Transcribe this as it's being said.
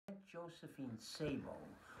Josephine Sabo,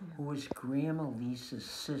 who was Grandma Lisa's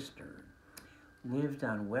sister, lived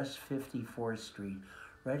on West 54th Street,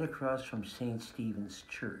 right across from St. Stephen's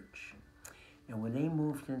Church. And when they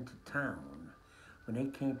moved into town, when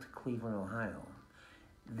they came to Cleveland, Ohio,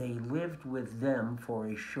 they lived with them for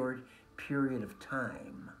a short period of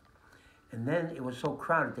time. And then it was so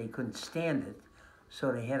crowded they couldn't stand it,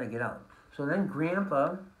 so they had to get out. So then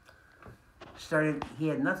Grandpa started, he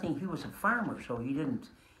had nothing, he was a farmer, so he didn't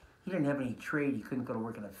have any trade, he couldn't go to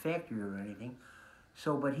work in a factory or anything.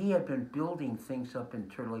 So, but he had been building things up in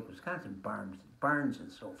Turtle Lake, Wisconsin, barns and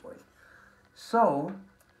so forth. So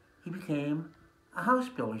he became a house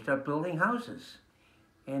builder. He started building houses.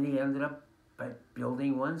 And he ended up by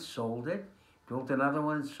building one, sold it, built another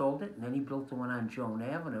one, sold it, and then he built the one on Joan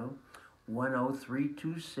Avenue,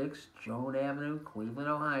 10326 Joan Avenue, Cleveland,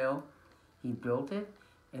 Ohio. He built it,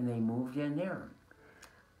 and they moved in there.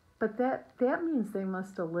 But that means they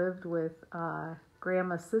must have lived with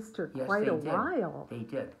Grandma's sister quite a while. They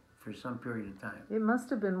did, for some period of time. It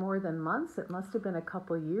must have been more than months. It must have been a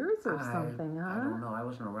couple of years or something, huh? I don't know. I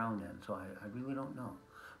wasn't around then, so I really don't know.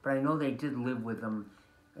 But I know they did live with them,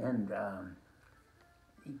 and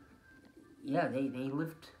yeah, they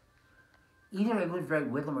lived, either they lived right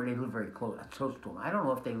with them or they lived very close to them. I don't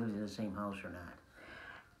know if they lived in the same house or not.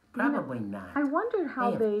 Probably not. I wondered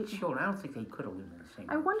how they children. I don't think they could have lived in the same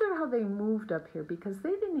house. I wondered how they moved up here, because they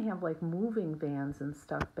didn't have like moving vans and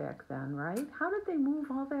stuff back then, right? How did they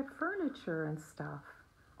move all that furniture and stuff?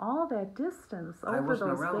 All that distance over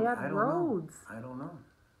those bad roads. I don't know.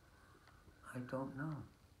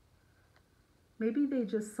 Maybe they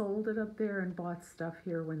just sold it up there and bought stuff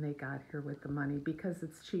here when they got here with the money, because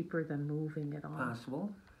it's cheaper than moving it all.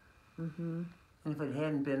 Possible. Mm-hmm. And if it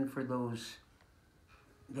hadn't been for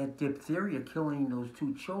that diphtheria killing those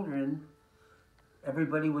two children,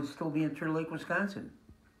 everybody would still be in Turtle Lake, Wisconsin.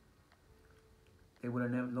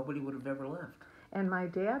 Nobody would have ever left. And my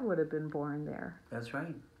dad would have been born there. That's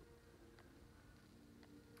right.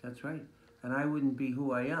 That's right. And I wouldn't be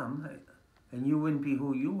who I am, and you wouldn't be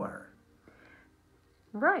who you are.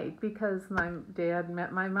 Right, because my dad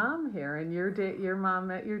met my mom here, and your mom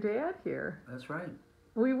met your dad here. That's right.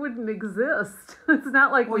 We wouldn't exist. It's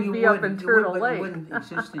not like we'd be up in Turtle Lake. You wouldn't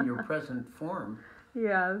exist in your present form.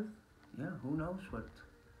 Yes. Yeah, who knows what.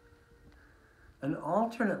 An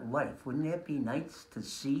alternate life, wouldn't that be nice to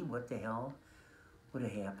see what the hell would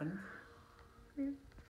have happened?